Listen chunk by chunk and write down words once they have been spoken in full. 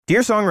Dear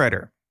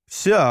songwriter,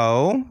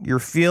 so you're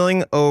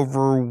feeling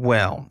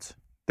overwhelmed.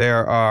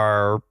 There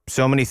are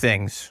so many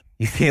things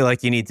you feel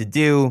like you need to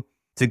do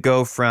to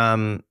go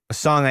from a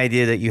song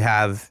idea that you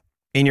have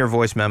in your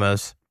voice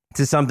memos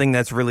to something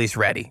that's release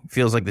ready.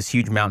 Feels like this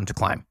huge mountain to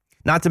climb.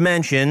 Not to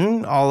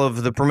mention all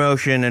of the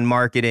promotion and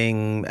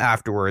marketing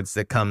afterwards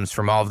that comes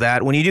from all of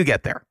that when you do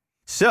get there.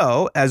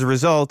 So as a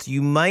result,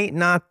 you might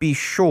not be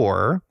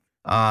sure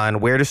on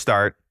where to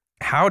start,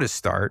 how to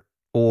start,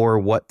 or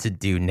what to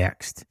do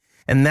next.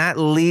 And that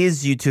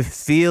leads you to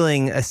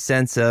feeling a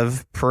sense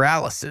of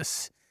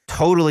paralysis,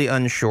 totally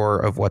unsure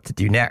of what to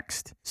do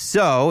next.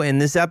 So in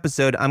this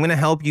episode, I'm going to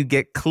help you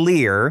get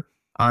clear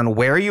on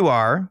where you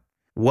are,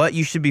 what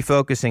you should be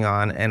focusing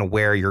on, and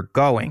where you're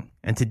going.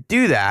 And to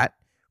do that,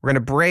 we're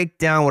going to break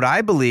down what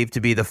I believe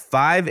to be the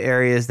 5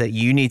 areas that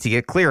you need to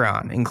get clear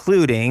on,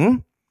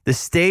 including the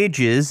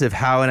stages of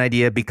how an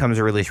idea becomes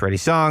a release-ready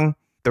song,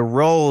 the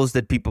roles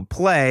that people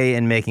play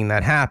in making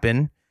that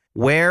happen,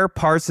 where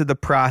parts of the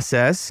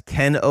process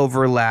can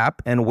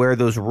overlap and where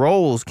those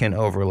roles can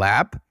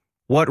overlap,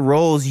 what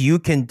roles you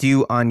can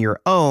do on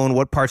your own,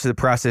 what parts of the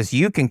process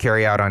you can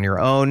carry out on your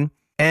own,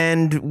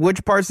 and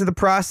which parts of the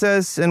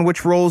process and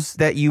which roles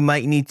that you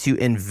might need to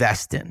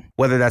invest in,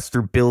 whether that's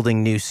through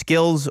building new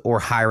skills or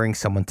hiring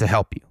someone to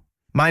help you.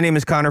 My name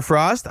is Connor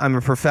Frost. I'm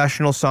a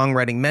professional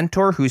songwriting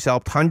mentor who's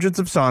helped hundreds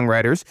of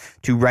songwriters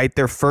to write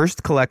their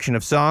first collection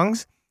of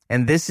songs.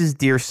 And this is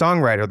Dear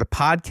Songwriter, the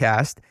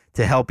podcast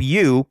to help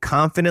you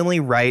confidently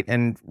write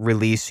and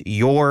release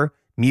your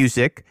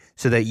music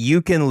so that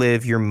you can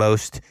live your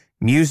most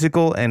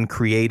musical and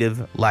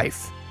creative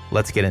life.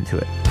 Let's get into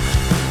it.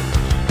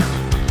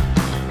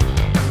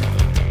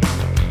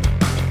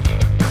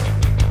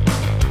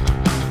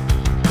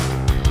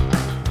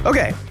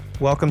 Okay,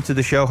 welcome to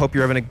the show. Hope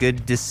you're having a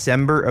good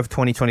December of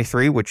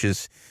 2023, which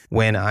is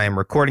when I am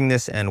recording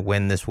this and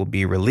when this will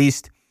be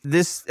released.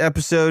 This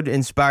episode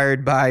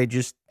inspired by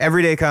just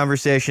everyday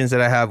conversations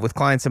that I have with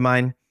clients of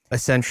mine,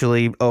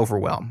 essentially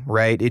overwhelm,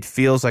 right? It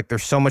feels like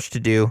there's so much to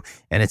do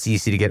and it's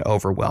easy to get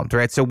overwhelmed,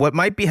 right? So what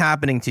might be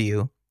happening to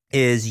you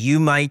is you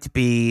might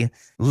be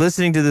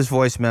listening to this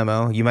voice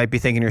memo. You might be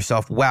thinking to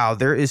yourself, wow,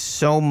 there is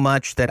so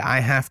much that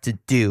I have to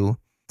do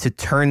to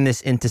turn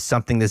this into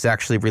something that's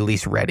actually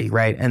release ready,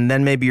 right? And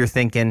then maybe you're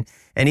thinking,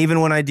 and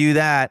even when I do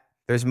that,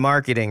 there's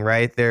marketing,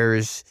 right?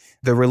 There's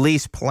the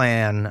release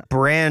plan,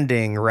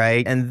 branding,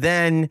 right? And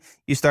then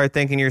you start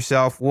thinking to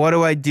yourself, what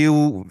do I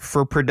do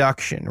for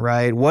production,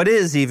 right? What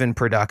is even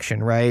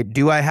production, right?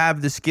 Do I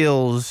have the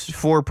skills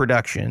for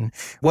production?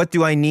 What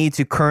do I need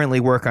to currently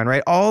work on,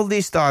 right? All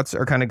these thoughts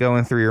are kind of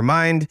going through your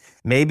mind.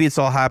 Maybe it's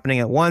all happening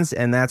at once,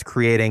 and that's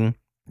creating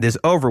this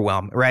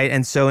overwhelm, right?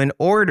 And so in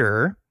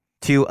order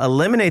to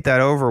eliminate that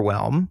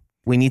overwhelm,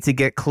 we need to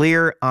get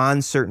clear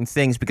on certain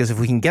things, because if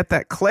we can get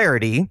that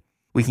clarity,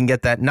 we can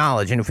get that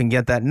knowledge. And if we can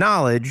get that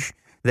knowledge,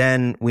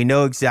 then we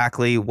know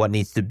exactly what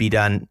needs to be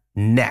done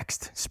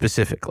next,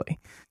 specifically.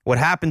 What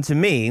happened to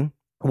me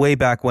way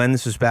back when,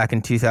 this was back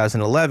in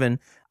 2011,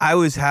 I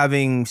was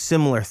having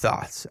similar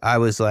thoughts. I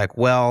was like,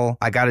 well,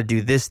 I got to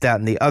do this, that,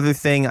 and the other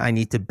thing. I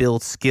need to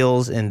build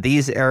skills in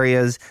these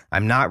areas.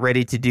 I'm not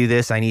ready to do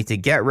this. I need to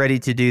get ready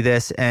to do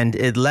this. And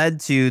it led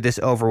to this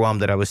overwhelm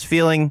that I was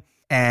feeling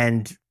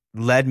and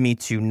led me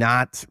to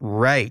not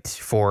write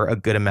for a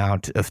good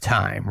amount of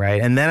time,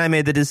 right? And then I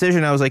made the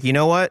decision. I was like, you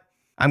know what?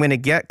 I'm going to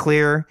get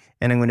clear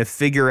and I'm going to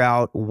figure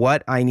out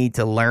what I need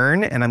to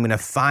learn, and I'm going to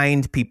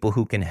find people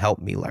who can help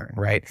me learn,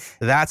 right?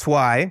 That's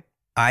why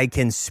I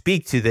can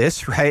speak to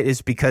this, right?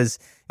 Is because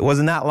it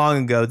wasn't that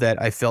long ago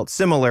that I felt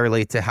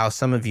similarly to how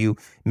some of you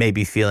may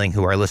be feeling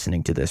who are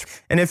listening to this.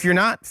 And if you're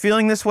not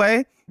feeling this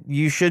way,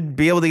 you should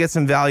be able to get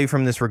some value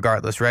from this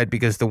regardless, right?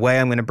 Because the way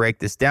I'm going to break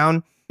this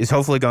down is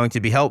hopefully going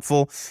to be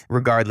helpful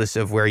regardless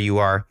of where you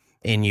are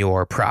in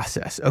your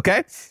process,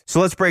 okay? So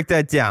let's break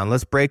that down.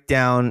 Let's break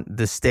down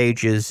the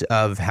stages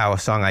of how a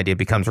song idea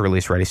becomes a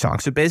release-ready song.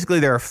 So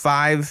basically, there are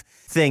 5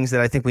 things that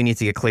I think we need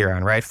to get clear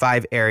on, right?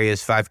 5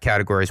 areas, 5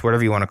 categories,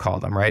 whatever you want to call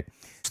them, right?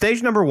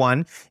 Stage number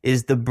 1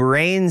 is the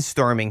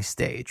brainstorming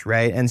stage,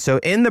 right? And so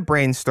in the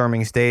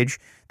brainstorming stage,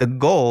 the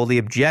goal, the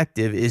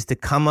objective is to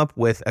come up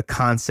with a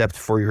concept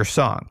for your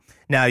song.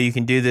 Now, you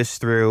can do this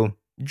through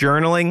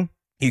journaling.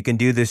 You can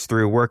do this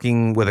through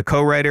working with a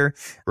co-writer,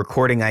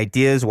 recording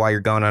ideas while you're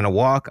going on a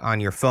walk on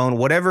your phone,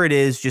 whatever it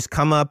is, just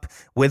come up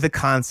with a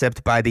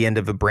concept by the end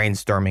of a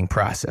brainstorming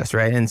process,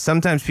 right? And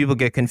sometimes people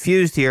get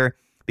confused here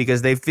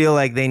because they feel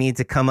like they need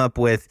to come up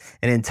with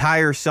an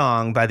entire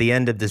song by the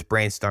end of this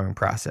brainstorming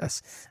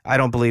process. I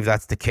don't believe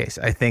that's the case.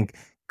 I think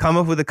come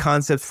up with a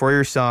concept for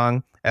your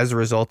song as a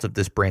result of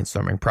this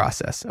brainstorming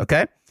process,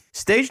 okay?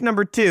 Stage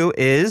number 2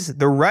 is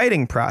the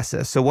writing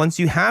process. So once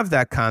you have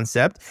that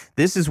concept,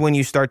 this is when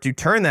you start to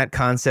turn that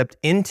concept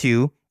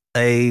into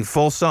a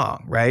full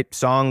song, right?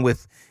 Song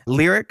with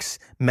lyrics,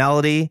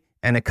 melody,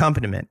 and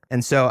accompaniment.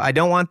 And so I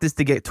don't want this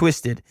to get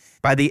twisted.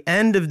 By the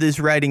end of this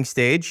writing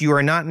stage, you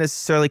are not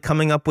necessarily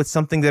coming up with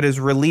something that is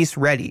release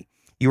ready.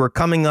 You are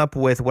coming up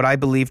with what I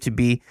believe to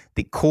be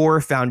the core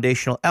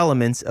foundational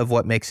elements of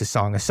what makes a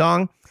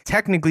song.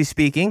 Technically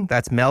speaking,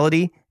 that's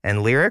melody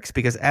and lyrics,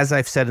 because as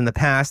I've said in the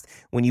past,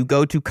 when you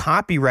go to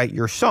copyright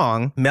your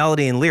song,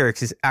 melody and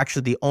lyrics is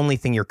actually the only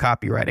thing you're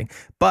copywriting.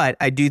 But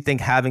I do think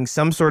having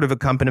some sort of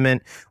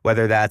accompaniment,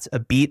 whether that's a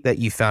beat that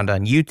you found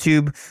on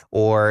YouTube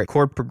or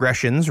chord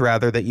progressions,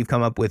 rather, that you've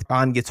come up with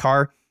on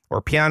guitar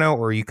or piano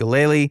or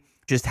ukulele,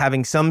 just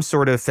having some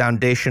sort of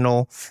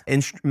foundational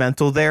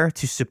instrumental there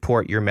to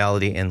support your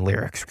melody and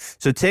lyrics.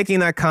 So taking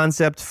that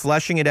concept,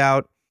 fleshing it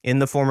out in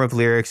the form of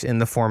lyrics, in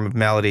the form of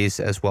melodies,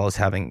 as well as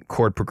having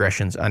chord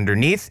progressions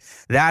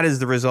underneath. That is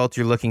the result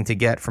you're looking to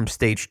get from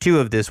stage 2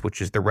 of this,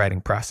 which is the writing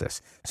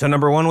process. So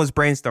number 1 was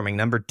brainstorming.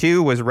 Number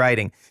 2 was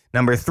writing.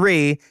 Number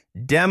 3,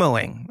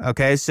 demoing.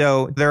 Okay,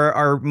 so there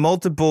are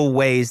multiple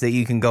ways that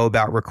you can go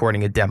about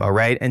recording a demo,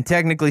 right? And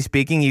technically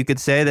speaking, you could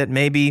say that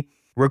maybe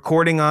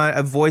recording on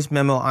a voice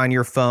memo on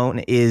your phone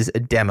is a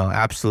demo.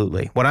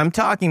 Absolutely. What I'm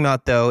talking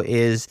about, though,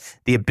 is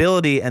the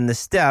ability and the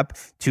step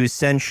to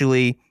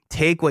essentially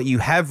take what you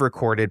have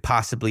recorded,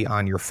 possibly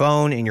on your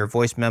phone, in your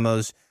voice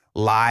memos,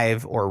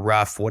 live or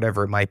rough,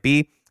 whatever it might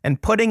be, and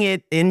putting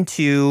it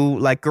into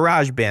like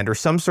GarageBand or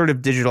some sort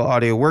of digital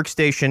audio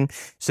workstation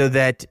so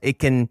that it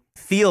can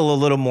feel a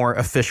little more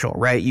official,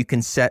 right? You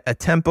can set a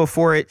tempo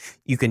for it.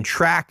 You can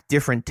track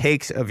different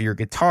takes of your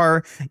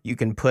guitar. You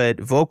can put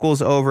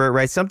vocals over it,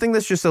 right? Something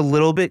that's just a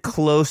little bit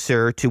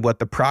closer to what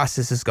the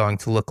process is going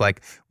to look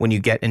like when you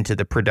get into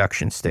the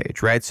production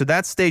stage, right? So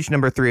that's stage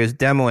number 3 is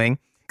demoing.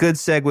 Good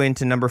segue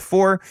into number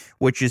 4,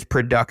 which is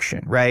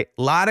production, right?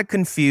 A lot of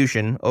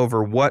confusion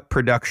over what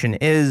production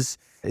is.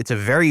 It's a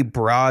very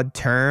broad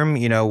term.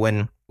 You know,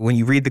 when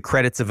you read the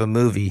credits of a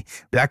movie,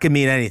 that could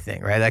mean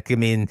anything, right? That could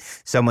mean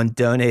someone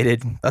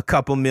donated a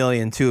couple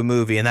million to a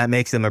movie and that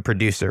makes them a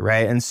producer,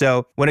 right? And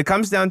so when it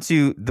comes down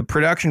to the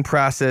production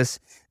process,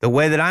 the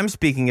way that I'm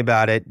speaking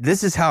about it,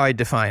 this is how I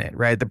define it,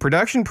 right? The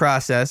production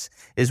process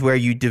is where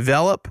you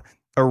develop,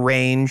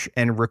 arrange,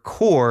 and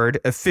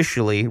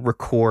officially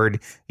record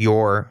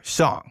your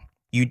song.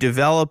 You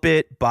develop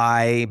it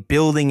by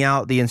building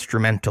out the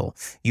instrumental.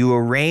 You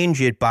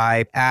arrange it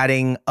by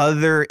adding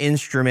other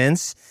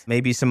instruments,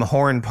 maybe some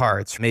horn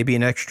parts, maybe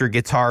an extra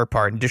guitar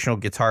part, additional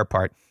guitar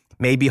part,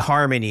 maybe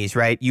harmonies,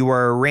 right? You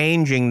are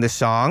arranging the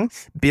song,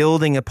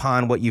 building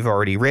upon what you've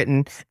already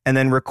written, and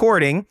then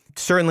recording.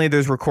 Certainly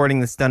there's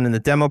recording that's done in the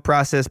demo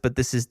process, but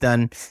this is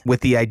done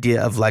with the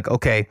idea of like,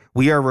 okay,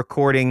 we are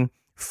recording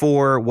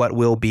for what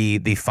will be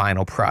the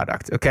final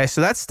product. Okay,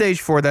 so that's stage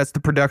 4. That's the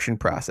production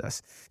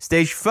process.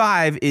 Stage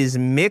 5 is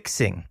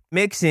mixing.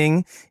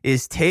 Mixing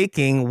is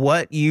taking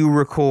what you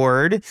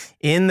record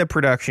in the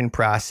production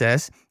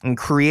process and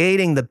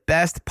creating the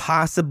best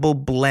possible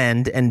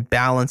blend and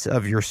balance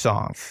of your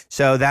song.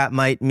 So that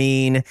might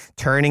mean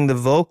turning the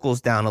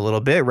vocals down a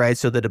little bit, right?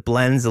 So that it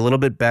blends a little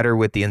bit better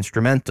with the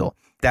instrumental.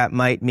 That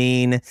might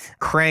mean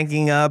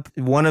cranking up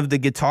one of the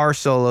guitar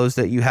solos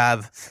that you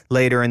have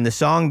later in the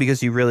song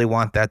because you really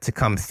want that to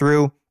come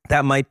through.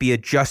 That might be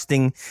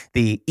adjusting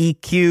the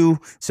EQ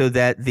so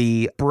that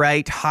the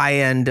bright high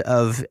end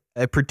of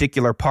a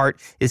particular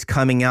part is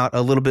coming out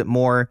a little bit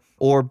more,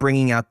 or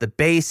bringing out the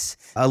bass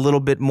a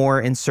little bit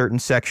more in certain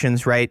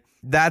sections, right?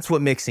 That's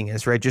what mixing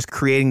is, right? Just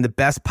creating the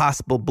best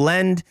possible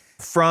blend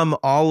from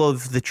all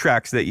of the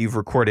tracks that you've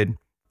recorded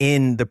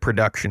in the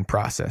production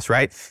process,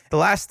 right? The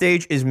last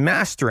stage is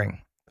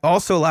mastering.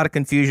 Also a lot of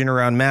confusion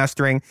around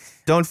mastering.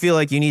 Don't feel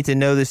like you need to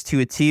know this to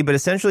a T, but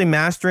essentially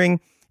mastering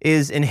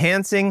is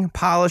enhancing,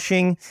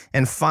 polishing,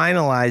 and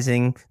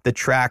finalizing the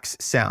track's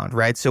sound,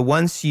 right? So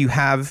once you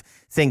have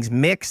things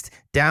mixed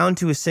down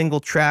to a single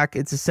track,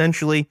 it's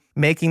essentially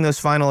making those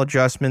final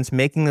adjustments,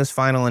 making those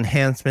final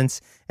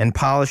enhancements, and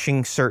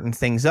polishing certain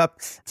things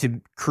up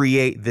to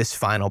create this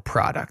final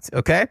product,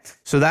 okay?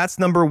 So that's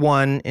number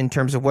 1 in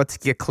terms of what to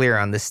get clear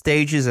on, the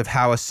stages of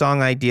how a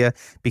song idea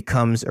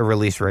becomes a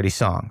release-ready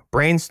song.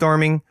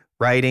 Brainstorming,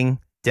 writing,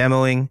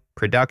 demoing,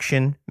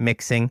 production,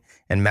 mixing,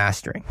 and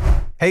mastering.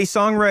 Hey,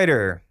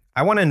 songwriter,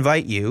 I want to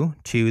invite you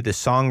to the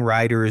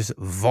Songwriters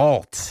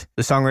Vault.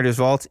 The Songwriters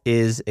Vault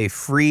is a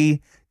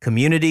free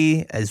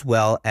community as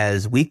well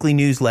as weekly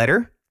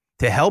newsletter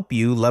to help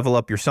you level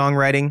up your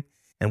songwriting.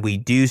 And we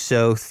do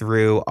so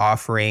through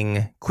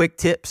offering quick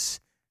tips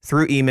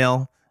through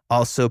email,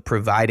 also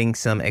providing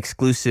some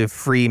exclusive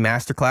free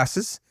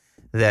masterclasses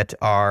that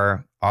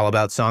are all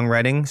about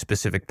songwriting,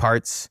 specific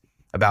parts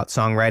about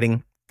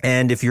songwriting.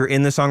 And if you're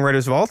in the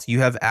Songwriters Vault, you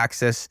have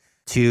access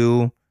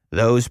to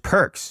those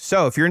perks.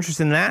 So if you're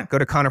interested in that, go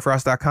to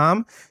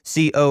connorfrost.com,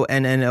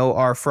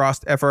 CONNOR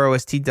Frost,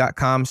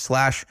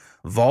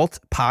 FROST.com/vault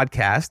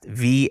podcast,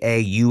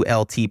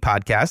 VAULT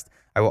podcast.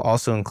 I will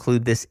also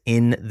include this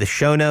in the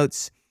show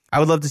notes. I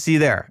would love to see you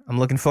there. I'm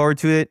looking forward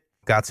to it.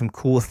 Got some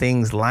cool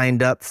things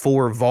lined up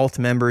for Vault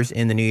members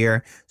in the new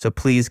year. So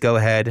please go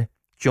ahead,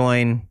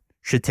 join.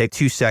 Should take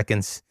 2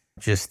 seconds.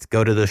 Just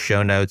go to the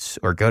show notes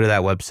or go to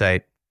that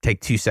website. Take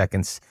 2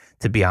 seconds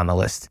to be on the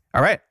list.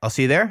 All right, I'll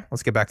see you there.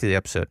 Let's get back to the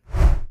episode.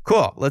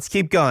 Cool, let's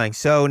keep going.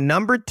 So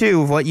number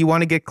 2 of what you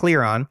want to get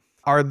clear on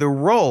are the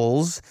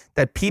roles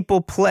that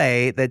people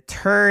play that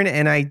turn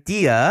an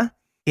idea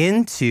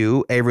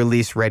into a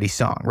release ready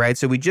song, right?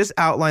 So we just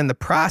outlined the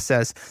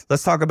process.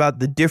 Let's talk about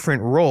the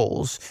different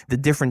roles, the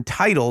different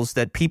titles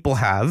that people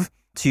have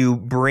to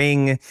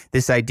bring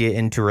this idea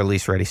into a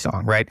release ready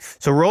song, right?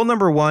 So role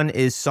number one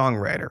is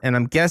songwriter. And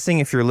I'm guessing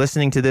if you're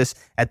listening to this,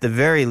 at the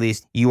very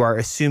least, you are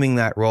assuming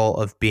that role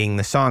of being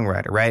the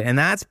songwriter, right? And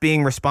that's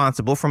being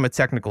responsible from a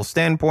technical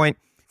standpoint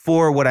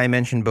for what I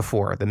mentioned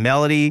before, the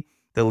melody,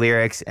 the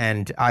lyrics,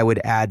 and I would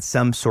add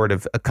some sort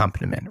of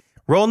accompaniment.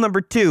 Role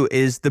number two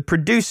is the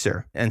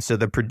producer. And so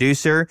the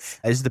producer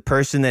is the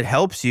person that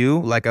helps you,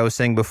 like I was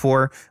saying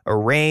before,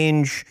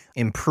 arrange,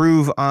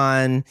 improve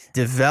on,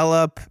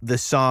 develop the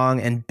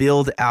song, and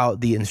build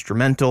out the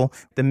instrumental.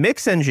 The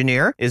mix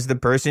engineer is the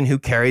person who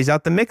carries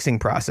out the mixing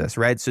process,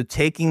 right? So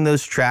taking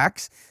those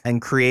tracks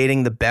and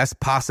creating the best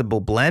possible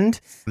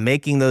blend,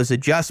 making those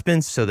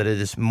adjustments so that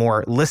it is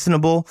more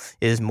listenable,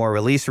 is more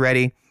release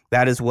ready.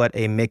 That is what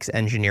a mix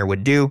engineer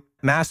would do.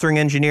 Mastering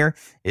engineer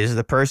is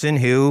the person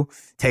who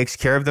takes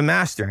care of the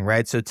mastering,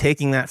 right? So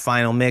taking that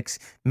final mix,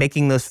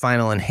 making those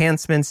final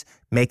enhancements,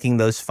 making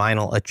those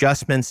final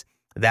adjustments,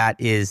 that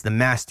is the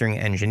mastering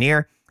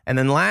engineer. And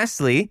then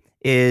lastly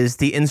is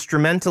the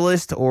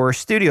instrumentalist or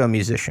studio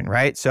musician,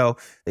 right? So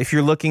if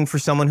you're looking for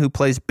someone who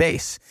plays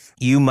bass,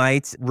 you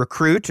might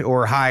recruit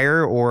or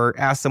hire or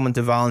ask someone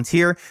to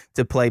volunteer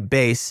to play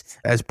bass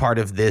as part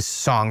of this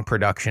song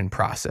production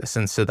process.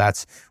 And so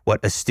that's what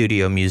a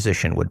studio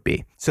musician would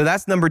be. So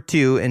that's number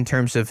two in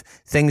terms of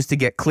things to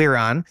get clear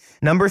on.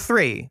 Number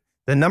three,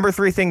 the number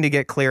three thing to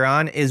get clear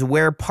on is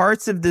where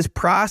parts of this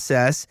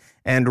process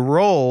and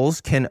roles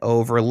can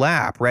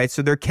overlap, right?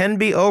 So there can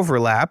be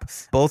overlap,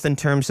 both in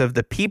terms of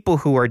the people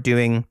who are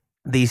doing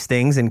these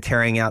things and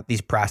carrying out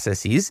these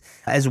processes,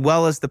 as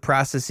well as the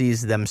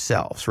processes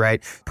themselves,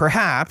 right?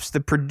 Perhaps the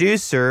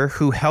producer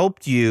who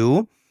helped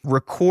you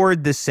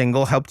record the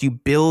single, helped you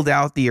build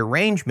out the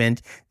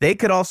arrangement, they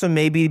could also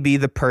maybe be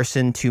the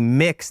person to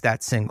mix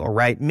that single,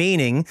 right?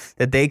 Meaning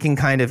that they can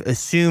kind of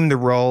assume the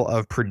role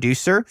of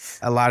producer,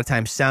 a lot of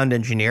times sound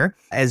engineer,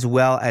 as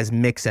well as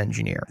mix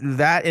engineer.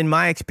 That, in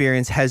my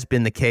experience, has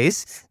been the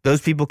case.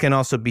 Those people can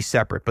also be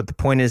separate, but the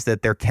point is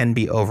that there can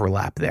be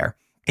overlap there.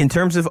 In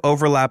terms of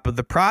overlap of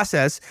the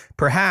process,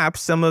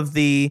 perhaps some of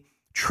the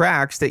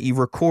tracks that you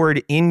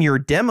record in your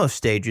demo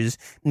stages,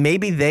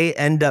 maybe they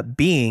end up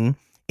being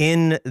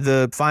in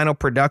the final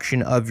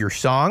production of your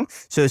song.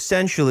 So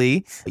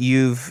essentially,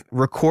 you've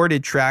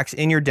recorded tracks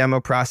in your demo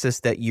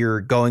process that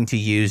you're going to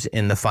use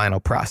in the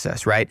final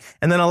process, right?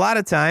 And then a lot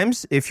of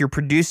times, if you're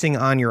producing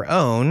on your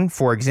own,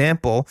 for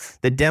example,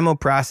 the demo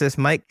process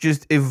might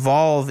just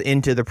evolve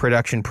into the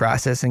production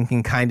process and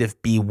can kind of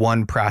be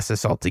one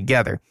process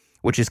altogether,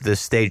 which is the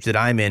stage that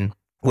I'm in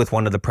with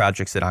one of the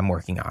projects that I'm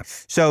working on.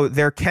 So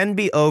there can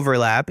be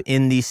overlap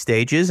in these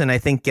stages, and I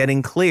think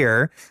getting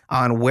clear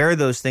on where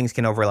those things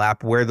can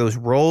overlap, where those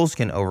roles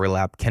can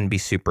overlap, can be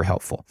super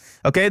helpful.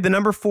 Okay, the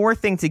number four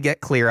thing to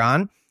get clear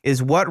on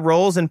is what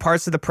roles and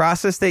parts of the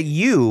process that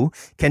you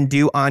can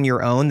do on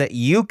your own, that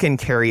you can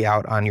carry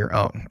out on your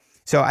own.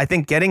 So I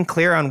think getting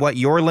clear on what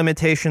your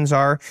limitations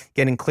are,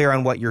 getting clear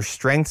on what your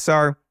strengths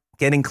are,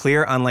 getting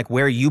clear on like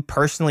where you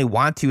personally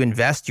want to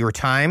invest your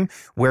time,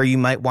 where you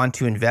might want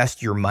to invest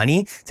your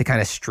money to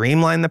kind of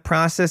streamline the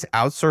process,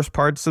 outsource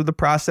parts of the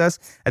process.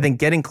 I think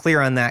getting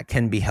clear on that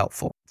can be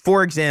helpful.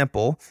 For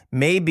example,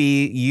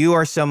 maybe you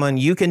are someone,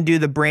 you can do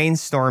the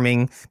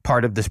brainstorming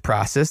part of this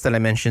process that I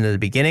mentioned at the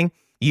beginning.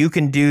 You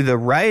can do the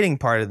writing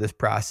part of this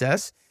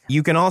process.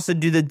 You can also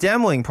do the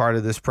demoing part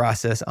of this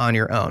process on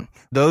your own.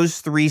 Those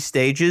three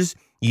stages,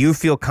 you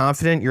feel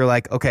confident. You're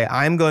like, okay,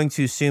 I'm going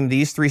to assume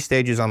these three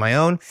stages on my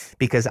own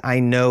because I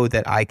know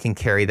that I can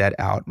carry that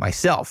out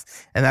myself.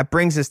 And that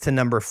brings us to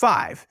number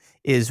five,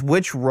 is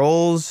which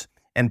roles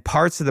and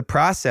parts of the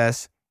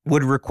process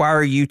would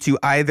require you to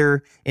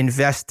either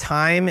invest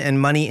time and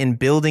money in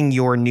building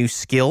your new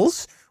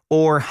skills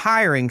or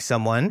hiring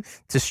someone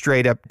to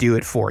straight up do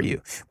it for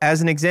you.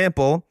 As an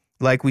example,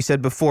 like we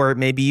said before,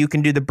 maybe you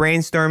can do the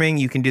brainstorming,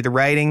 you can do the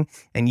writing,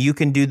 and you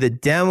can do the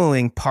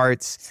demoing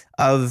parts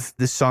of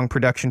the song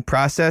production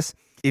process.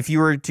 If you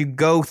were to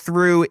go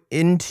through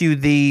into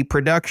the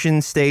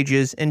production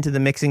stages, into the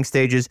mixing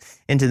stages,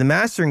 into the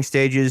mastering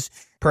stages,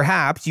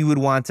 perhaps you would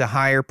want to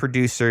hire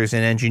producers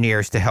and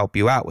engineers to help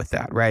you out with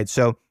that, right?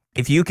 So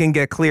if you can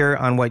get clear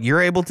on what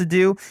you're able to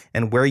do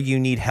and where you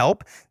need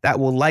help, that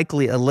will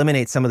likely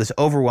eliminate some of this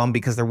overwhelm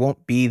because there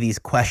won't be these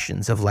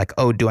questions of like,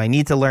 oh, do I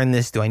need to learn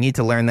this? Do I need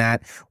to learn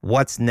that?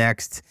 What's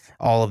next?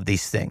 All of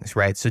these things,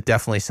 right? So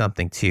definitely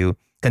something to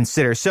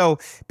consider. So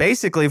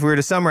basically, if we were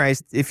to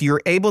summarize, if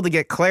you're able to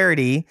get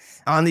clarity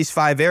on these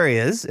five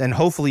areas, and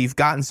hopefully you've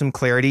gotten some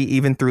clarity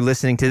even through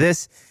listening to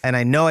this, and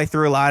I know I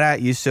threw a lot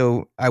at you,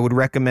 so I would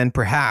recommend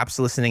perhaps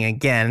listening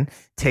again,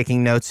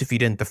 taking notes if you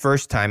didn't the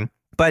first time.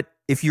 But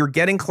if you're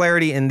getting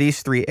clarity in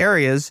these three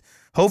areas,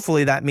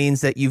 hopefully that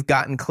means that you've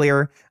gotten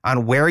clear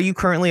on where you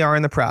currently are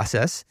in the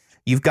process.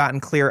 You've gotten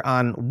clear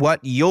on what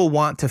you'll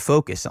want to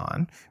focus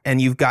on,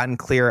 and you've gotten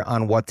clear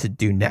on what to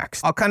do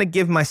next. I'll kind of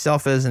give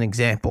myself as an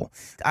example.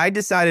 I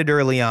decided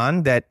early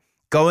on that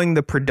going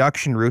the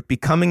production route,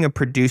 becoming a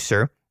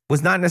producer,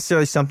 was not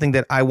necessarily something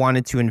that I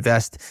wanted to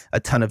invest a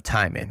ton of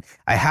time in.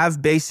 I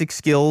have basic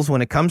skills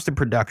when it comes to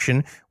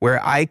production where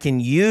I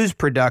can use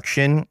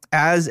production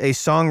as a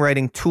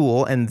songwriting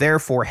tool and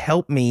therefore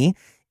help me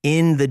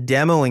in the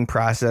demoing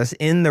process,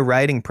 in the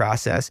writing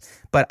process.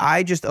 But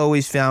I just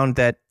always found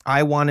that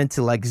I wanted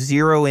to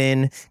zero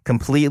in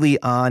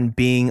completely on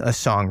being a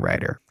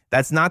songwriter.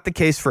 That's not the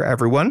case for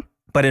everyone,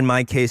 but in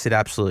my case, it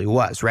absolutely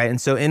was, right?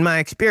 And so in my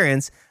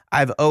experience,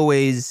 I've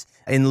always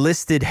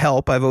enlisted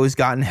help. I've always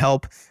gotten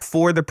help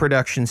for the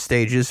production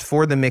stages,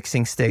 for the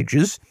mixing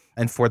stages,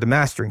 and for the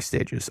mastering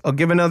stages. I'll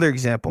give another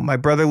example. My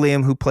brother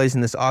Liam, who plays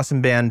in this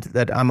awesome band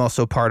that I'm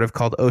also part of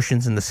called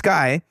Oceans in the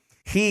Sky,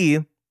 he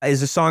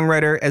is a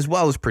songwriter as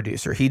well as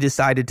producer. He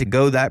decided to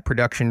go that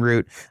production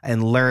route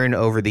and learn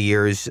over the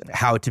years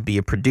how to be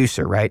a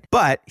producer, right?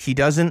 But he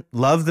doesn't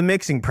love the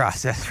mixing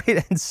process,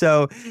 right? And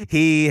so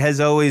he has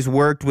always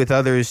worked with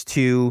others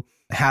to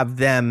have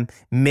them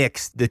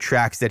mix the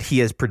tracks that he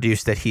has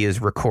produced, that he has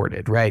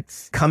recorded, right?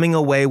 Coming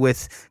away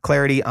with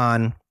clarity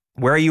on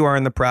where you are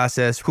in the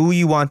process, who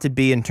you want to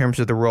be in terms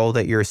of the role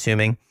that you're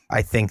assuming.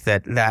 I think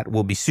that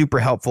will be super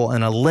helpful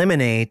and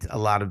eliminate a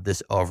lot of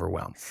this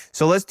overwhelm.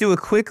 So let's do a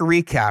quick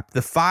recap.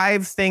 The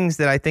 5 things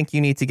that I think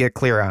you need to get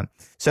clear on.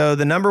 So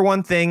the number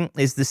 1 thing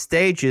is the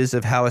stages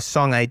of how a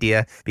song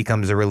idea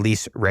becomes a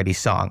release-ready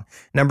song.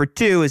 Number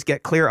 2 is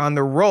get clear on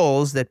the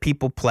roles that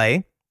people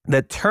play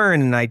that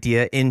turn an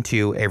idea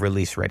into a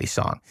release-ready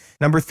song.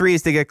 Number 3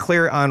 is to get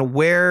clear on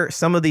where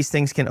some of these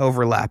things can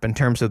overlap in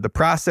terms of the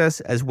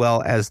process as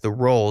well as the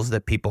roles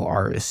that people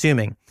are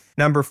assuming.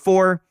 Number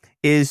 4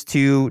 is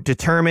to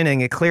determine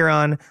and get clear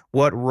on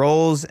what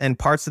roles and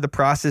parts of the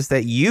process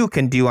that you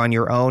can do on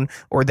your own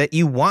or that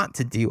you want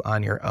to do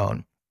on your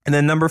own. And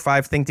then number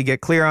 5 thing to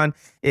get clear on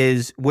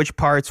is which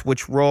parts,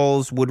 which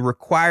roles would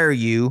require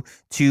you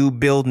to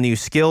build new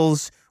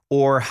skills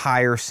or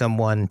hire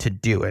someone to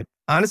do it.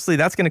 Honestly,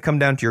 that's going to come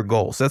down to your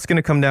goals. That's going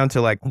to come down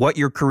to what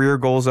your career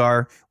goals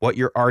are, what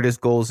your artist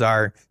goals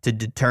are to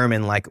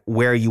determine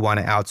where you want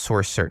to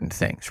outsource certain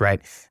things, right?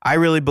 I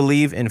really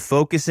believe in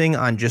focusing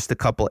on just a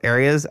couple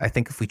areas. I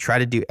think if we try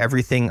to do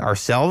everything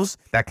ourselves,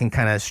 that can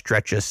kind of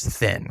stretch us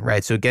thin,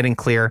 right? So getting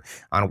clear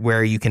on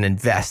where you can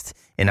invest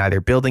in either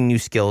building new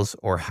skills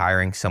or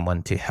hiring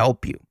someone to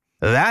help you.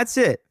 That's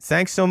it.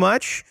 Thanks so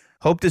much.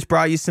 Hope this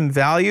brought you some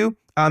value.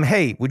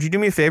 Hey, would you do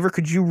me a favor?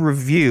 Could you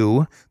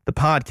review the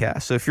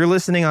podcast? So if you're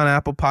listening on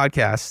Apple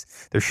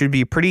Podcasts, there should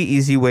be a pretty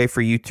easy way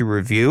for you to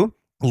review.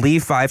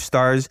 Leave 5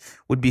 stars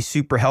would be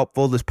super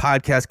helpful. This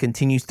podcast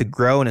continues to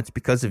grow, and it's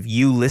because of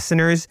you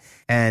listeners.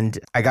 And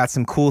I got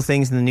some cool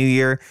things in the new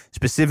year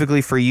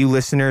specifically for you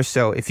listeners.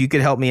 So if you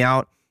could help me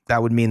out,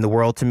 that would mean the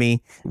world to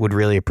me. Would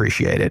really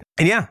appreciate it.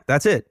 And yeah,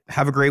 that's it.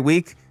 Have a great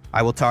week.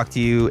 I will talk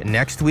to you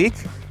next week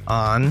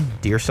on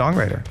Dear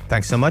Songwriter.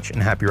 Thanks so much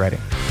and happy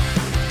writing.